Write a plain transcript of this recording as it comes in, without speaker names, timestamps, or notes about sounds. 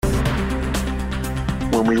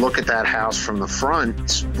when we look at that house from the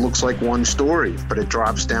front, it looks like one story, but it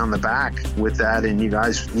drops down the back with that, and you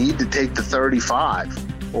guys need to take the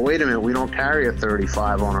 35. Well, wait a minute, we don't carry a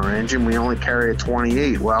 35 on our engine, we only carry a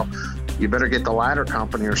 28. Well, you better get the ladder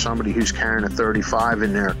company or somebody who's carrying a 35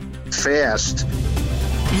 in there fast.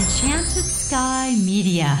 Enchanted Sky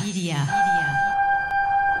Media.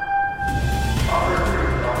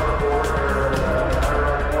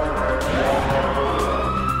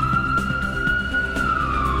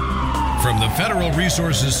 From the Federal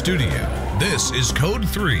Resources Studio, this is Code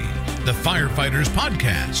 3, the Firefighters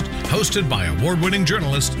Podcast, hosted by award-winning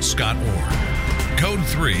journalist Scott Orr. Code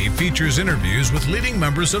 3 features interviews with leading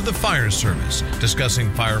members of the fire service,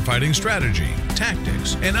 discussing firefighting strategy,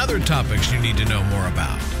 tactics, and other topics you need to know more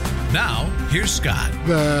about. Now, here's Scott.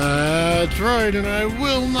 That's right, and I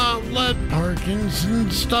will not let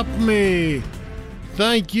Parkinson stop me.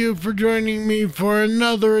 Thank you for joining me for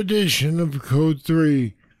another edition of Code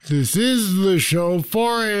 3. This is the show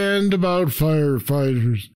for and about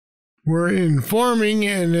firefighters. We're informing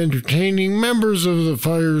and entertaining members of the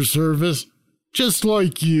fire service, just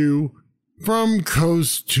like you, from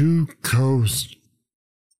coast to coast.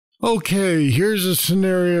 Okay, here's a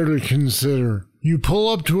scenario to consider. You pull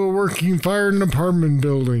up to a working fire in an apartment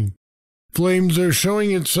building. Flames are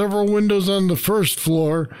showing at several windows on the first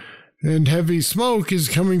floor, and heavy smoke is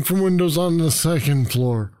coming from windows on the second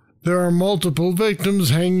floor. There are multiple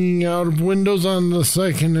victims hanging out of windows on the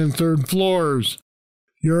second and third floors.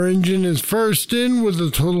 Your engine is first in with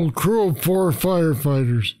a total crew of 4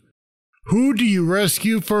 firefighters. Who do you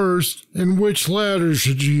rescue first, and which ladder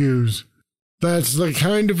should you use? That's the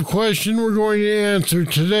kind of question we're going to answer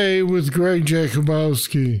today with Greg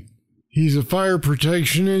Jakubowski. He's a fire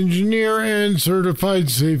protection engineer and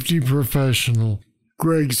certified safety professional.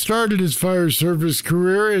 Greg started his fire service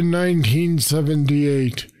career in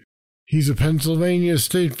 1978. He's a Pennsylvania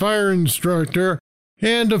State Fire instructor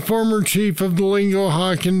and a former chief of the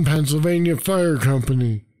Lingohawken, Pennsylvania Fire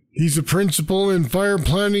Company. He's a principal in Fire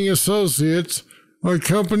Planning Associates, a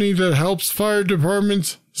company that helps fire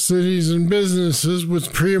departments, cities, and businesses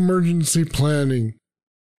with pre-emergency planning.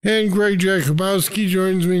 And Greg Jakubowski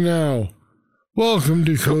joins me now. Welcome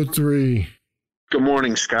to Code 3. Good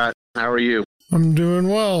morning, Scott. How are you? I'm doing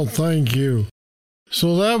well, thank you.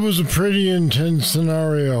 So that was a pretty intense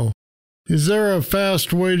scenario. Is there a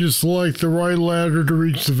fast way to select the right ladder to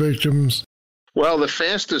reach the victims? Well, the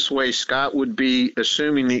fastest way, Scott, would be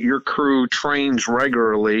assuming that your crew trains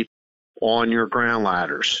regularly on your ground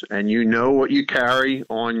ladders, and you know what you carry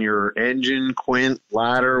on your engine, quint,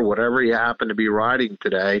 ladder, whatever you happen to be riding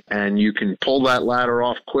today, and you can pull that ladder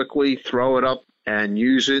off quickly, throw it up, and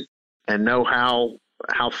use it, and know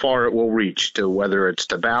how far it will reach to, whether it's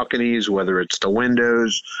to balconies, whether it's to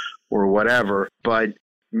windows, or whatever. But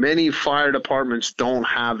many fire departments don't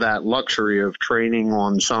have that luxury of training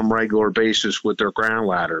on some regular basis with their ground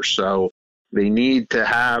ladders. So they need to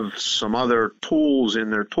have some other tools in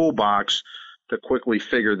their toolbox to quickly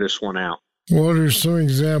figure this one out. What are some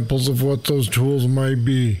examples of what those tools might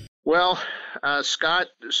be? Well, Scott,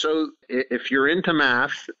 so if you're into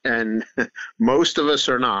math, and most of us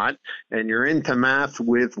are not, and you're into math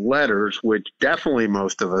with letters, which definitely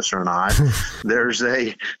most of us are not, there's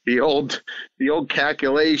the old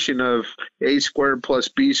calculation of a squared plus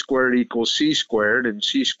b squared equals c squared, and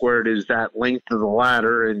c squared is that length of the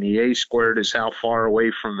ladder, and the a squared is how far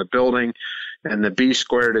away from the building, and the b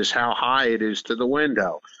squared is how high it is to the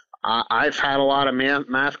window. I've had a lot of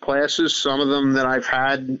math classes. Some of them that I've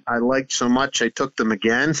had, I liked so much I took them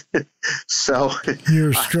again. So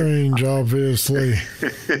you're strange, obviously.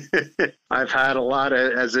 I've had a lot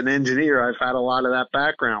of, as an engineer, I've had a lot of that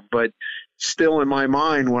background. But still in my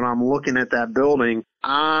mind, when I'm looking at that building,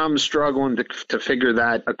 I'm struggling to figure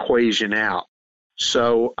that equation out.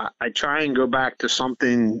 So I try and go back to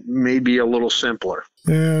something maybe a little simpler.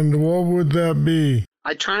 And what would that be?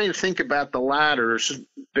 I try and think about the ladders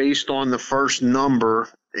based on the first number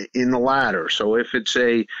in the ladder. So if it's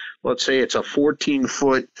let's say it's a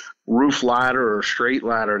 14-foot roof ladder or straight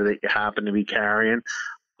ladder that you happen to be carrying,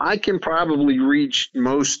 I can probably reach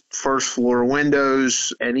most first floor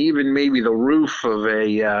windows and even maybe the roof of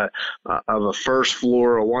a first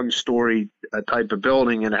floor or one-story type of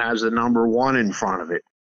building, and it has the number 1 in front of it.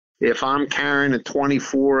 If I'm carrying a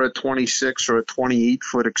 24, a 26, or a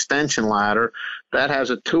 28-foot extension ladder, that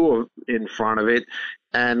has a 2 in front of it,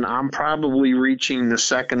 and I'm probably reaching the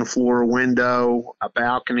second floor window, a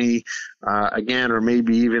balcony, again, or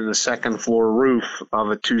maybe even the second floor roof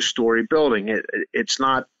of a 2-story building. It's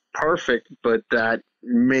not perfect, but that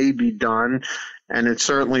may be done. And it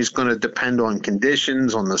certainly is going to depend on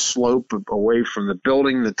conditions, on the slope away from the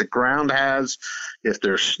building that the ground has, if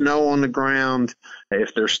there's snow on the ground,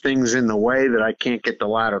 if there's things in the way that I can't get the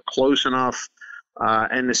ladder close enough.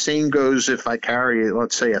 And the same goes if I carry,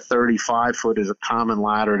 let's say, a 35-foot is a common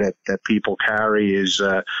ladder that people carry is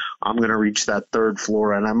I'm going to reach that third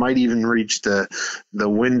floor, and I might even reach the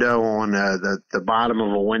window on the bottom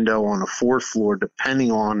of a window on the fourth floor,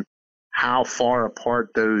 depending on how far apart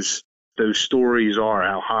those stories are,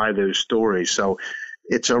 how high those stories. So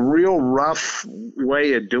it's a real rough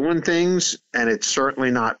way of doing things, and it's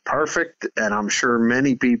certainly not perfect. And I'm sure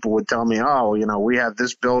many people would tell me, oh, we have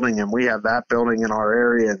this building and we have that building in our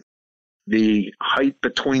area. The height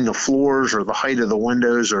between the floors or the height of the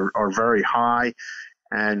windows are very high.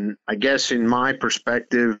 And I guess in my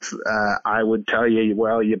perspective, I would tell you,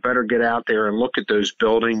 well, you better get out there and look at those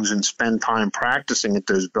buildings and spend time practicing at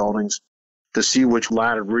those buildings to see which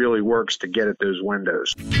ladder really works to get at those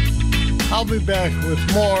windows. I'll be back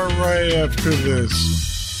with more right after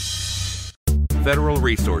this. Federal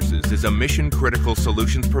Resources is a mission-critical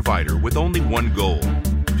solutions provider with only one goal: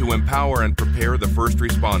 to empower and prepare the first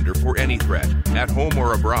responder for any threat, at home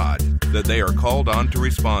or abroad, that they are called on to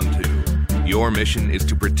respond to. Your mission is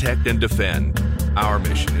to protect and defend. Our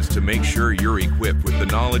mission is to make sure you're equipped with the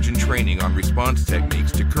knowledge and training on response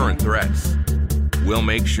techniques to current threats. We'll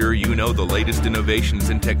make sure you know the latest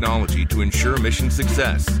innovations in technology to ensure mission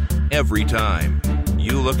success every time.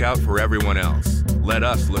 You look out for everyone else. Let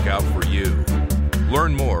us look out for you.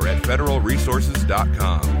 Learn more at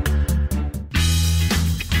federalresources.com.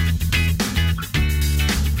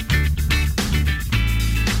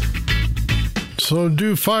 So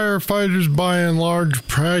do firefighters by and large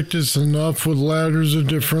practice enough with ladders of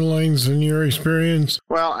different lengths in your experience?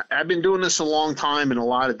 Well, I've been doing this a long time in a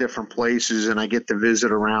lot of different places, and I get to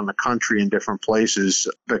visit around the country in different places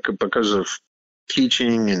because of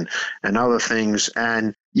teaching and other things.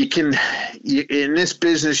 And in this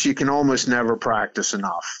business, you can almost never practice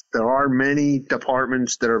enough. There are many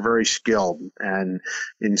departments that are very skilled, and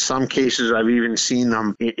in some cases, I've even seen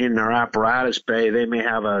them in their apparatus bay. They may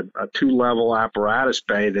have a 2-level apparatus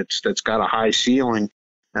bay that's got a high ceiling,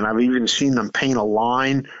 and I've even seen them paint a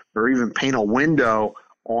line or even paint a window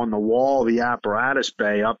on the wall of the apparatus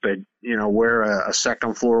bay up at where a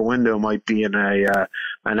second floor window might be in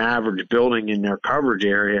an average building in their coverage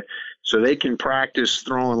area. So they can practice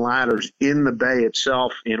throwing ladders in the bay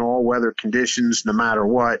itself in all weather conditions, no matter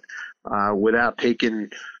what, without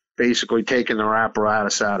basically taking their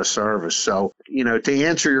apparatus out of service. So, to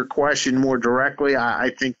answer your question more directly,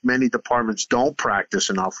 I think many departments don't practice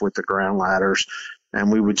enough with the ground ladders,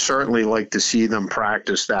 and we would certainly like to see them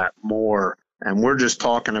practice that more. And we're just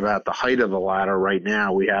talking about the height of the ladder right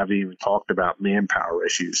now. We haven't even talked about manpower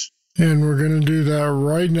issues. And we're going to do that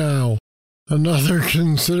right now. Another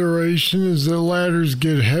consideration is that ladders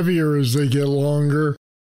get heavier as they get longer.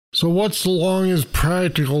 So what's the longest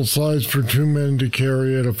practical size for 2 men to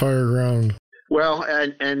carry at a fireground? Well,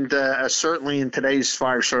 and certainly in today's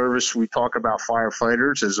fire service, we talk about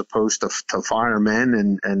firefighters as opposed to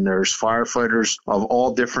firemen, and there's firefighters of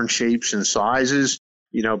all different shapes and sizes.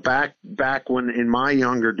 Back when in my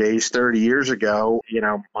younger days, 30 years ago,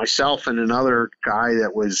 myself and another guy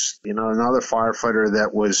that was, another firefighter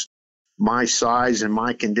that was my size and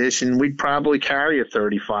my condition, we'd probably carry a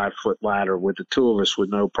 35-foot ladder with the two of us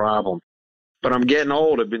with no problem. But I'm getting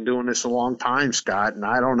old. I've been doing this a long time, Scott, and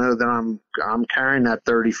I don't know that I'm carrying that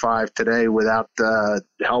 35 today without the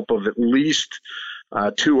help of at least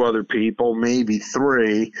 2 other people, maybe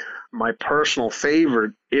 3. My personal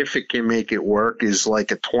favorite, if it can make it work, is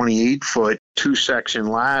like a 28-foot 2-section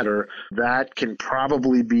ladder that can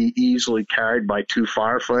probably be easily carried by 2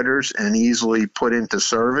 firefighters and easily put into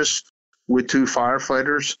service with 2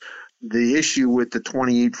 firefighters. The issue with the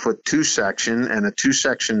 28-foot 2-section, and a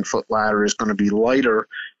 2-section foot ladder is going to be lighter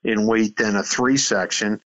in weight than a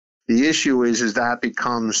 3-section. The issue is that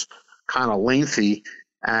becomes kind of lengthy,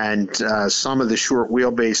 and some of the short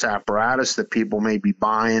wheelbase apparatus that people may be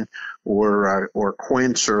buying, or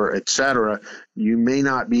quints or et cetera, you may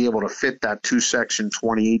not be able to fit that 2-section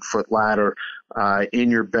 28-foot ladder in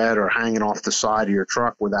your bed or hanging off the side of your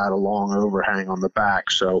truck without a long overhang on the back.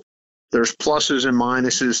 So there's pluses and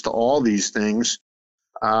minuses to all these things.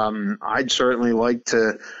 I'd certainly like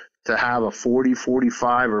to have a 40,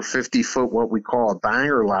 45, or 50-foot, what we call a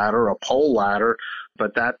banger ladder, a pole ladder,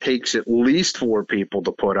 but that takes at least 4 people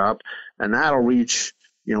to put up, and that'll reach,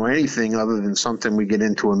 anything other than something we get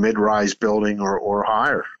into a mid-rise building or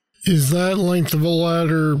higher. Is that length of a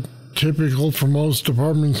ladder typical for most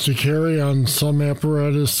departments to carry on some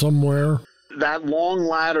apparatus somewhere? That long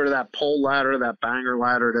ladder, that pole ladder, that banger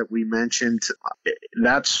ladder that we mentioned,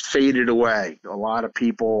 that's faded away. A lot of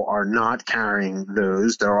people are not carrying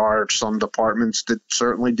those. There are some departments that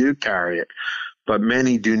certainly do carry it, but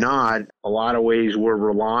many do not. A lot of ways we're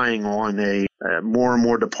relying on more and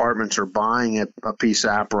more departments are buying a piece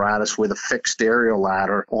of apparatus with a fixed aerial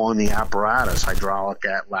ladder on the apparatus, hydraulic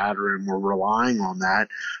ladder, and we're relying on that.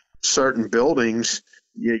 Certain buildings,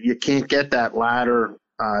 you can't get that ladder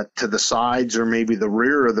to the sides or maybe the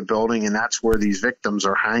rear of the building, and that's where these victims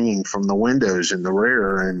are hanging from the windows in the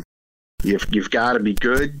rear. And you've got to be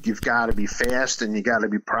good, you've got to be fast, and you got to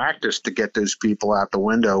be practiced to get those people out the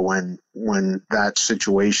window when that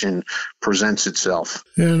situation presents itself.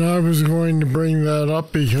 And I was going to bring that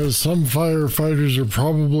up because some firefighters are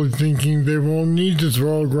probably thinking they won't need to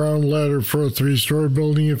throw a ground ladder for a 3-story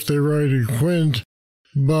building if they ride a Quint,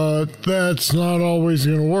 but that's not always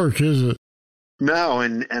going to work, is it? No,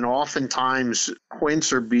 and oftentimes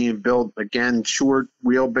Quints are being built, again, short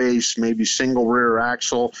wheelbase, maybe single rear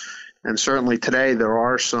axle. And certainly today there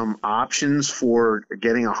are some options for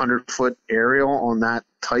getting a 100-foot aerial on that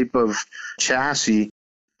type of chassis.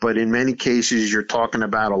 But in many cases, you're talking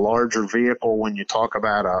about a larger vehicle when you talk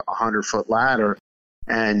about a 100-foot ladder.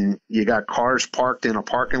 And you got cars parked in a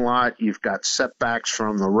parking lot. You've got setbacks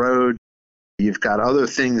from the road. You've got other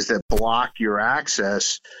things that block your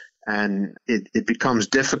access. And it becomes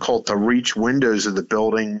difficult to reach windows of the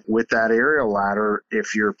building with that aerial ladder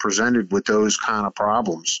if you're presented with those kind of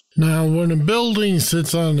problems. Now, when a building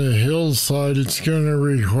sits on a hillside, it's going to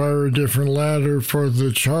require a different ladder for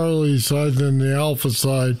the Charlie side than the Alpha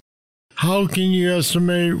side. How can you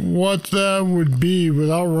estimate what that would be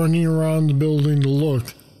without running around the building to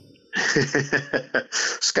look?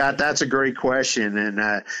 Scott, that's a great question.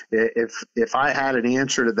 And if I had an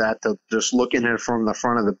answer to that, just looking at it from the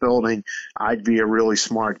front of the building, I'd be a really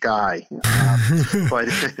smart guy.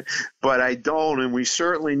 But I don't. And we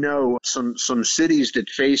certainly know some cities that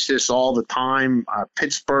face this all the time,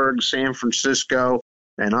 Pittsburgh, San Francisco,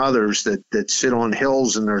 and others that sit on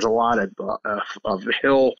hills, and there's a lot of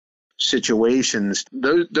hill situations.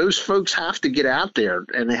 Those folks have to get out there,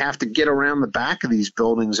 and they have to get around the back of these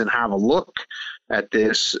buildings and have a look at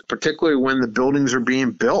this, particularly when the buildings are being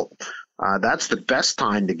built. That's the best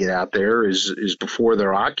time to get out there is before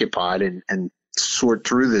they're occupied and sort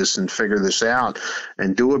through this and figure this out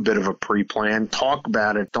and do a bit of a pre-plan, talk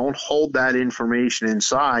about it. Don't hold that information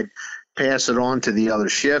inside. Pass it on to the other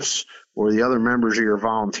shifts or the other members of your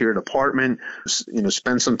volunteer department.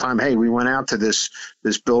 Spend some time. Hey, we went out to this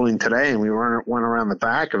building today and we went around the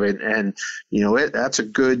back of it, and that's a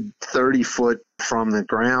good 30 foot from the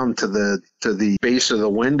ground to the base of the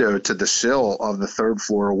window to the sill of the third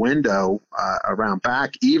floor window around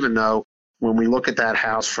back. Even though when we look at that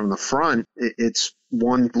house from the front, it's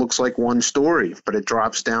looks like one story, but it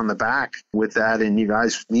drops down the back with that, and you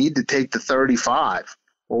guys need to take the 35.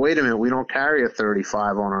 Well, wait a minute, we don't carry a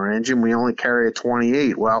 35 on our engine. We only carry a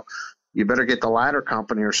 28. Well, you better get the ladder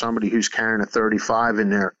company or somebody who's carrying a 35 in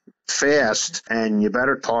there fast, and you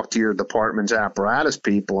better talk to your department's apparatus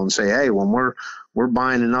people and say, hey, when we're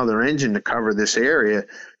buying another engine to cover this area,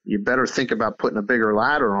 you better think about putting a bigger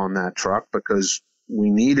ladder on that truck because we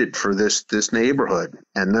need it for this neighborhood.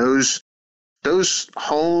 And those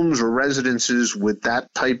homes or residences with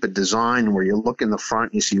that type of design where you look in the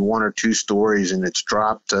front, you see 1 or 2 stories and it's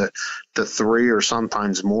dropped to 3 or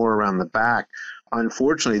sometimes more around the back.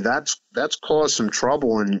 Unfortunately, that's caused some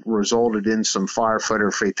trouble and resulted in some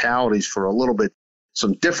firefighter fatalities for a little bit,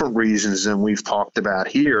 some different reasons than we've talked about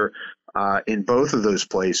here in both of those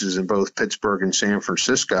places, in both Pittsburgh and San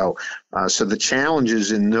Francisco. So the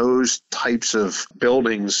challenges in those types of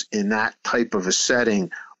buildings in that type of a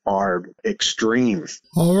setting are extreme.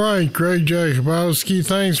 All right, Greg Jakubowski,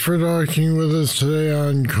 thanks for talking with us today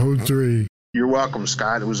on Code 3. You're welcome,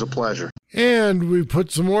 Scott. It was a pleasure. And we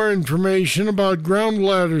put some more information about ground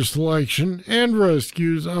ladder selection and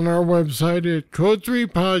rescues on our website at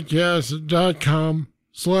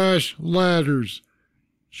code3podcast.com/ladders.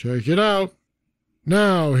 Check it out.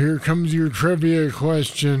 Now, here comes your trivia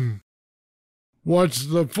question. What's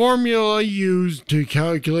the formula used to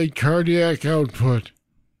calculate cardiac output?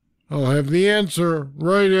 I'll have the answer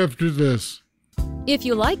right after this. If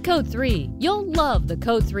you like Code 3, you'll love the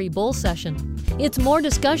Code 3 Bull Session. It's more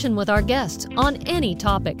discussion with our guests on any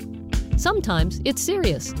topic. Sometimes it's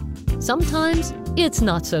serious. Sometimes it's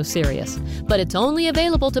not so serious. But it's only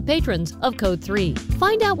available to patrons of Code 3.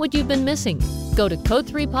 Find out what you've been missing. Go to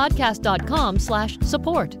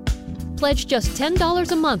code3podcast.com/support. Pledge just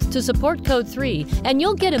 $10 a month to support Code 3, and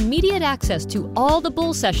you'll get immediate access to all the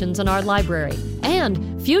Bull Sessions in our library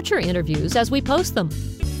and future interviews as we post them.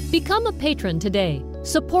 Become a patron today,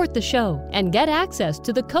 support the show, and get access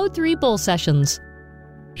to the Code 3 Bull Sessions.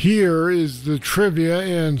 Here is the trivia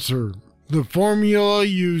answer. The formula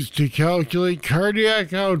used to calculate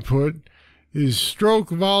cardiac output is stroke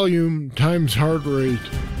volume times heart rate.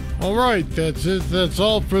 All right, that's it. That's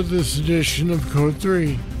all for this edition of Code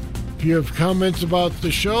 3. If you have comments about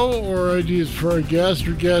the show or ideas for a guest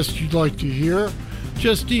or guest you'd like to hear,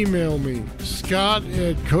 just email me,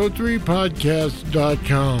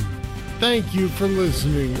 scott@code3podcast.com. Thank you for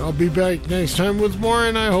listening. I'll be back next time with more,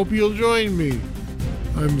 and I hope you'll join me.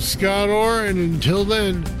 I'm Scott Orr, and until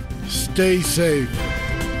then, stay safe.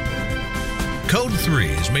 Code 3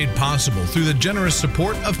 is made possible through the generous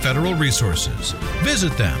support of Federal Resources.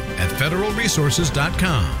 Visit them at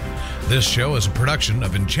federalresources.com. This show is a production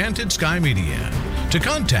of Enchanted Sky Media. To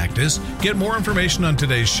contact us, get more information on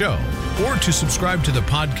today's show, or to subscribe to the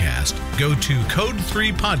podcast, go to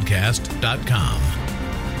code3podcast.com.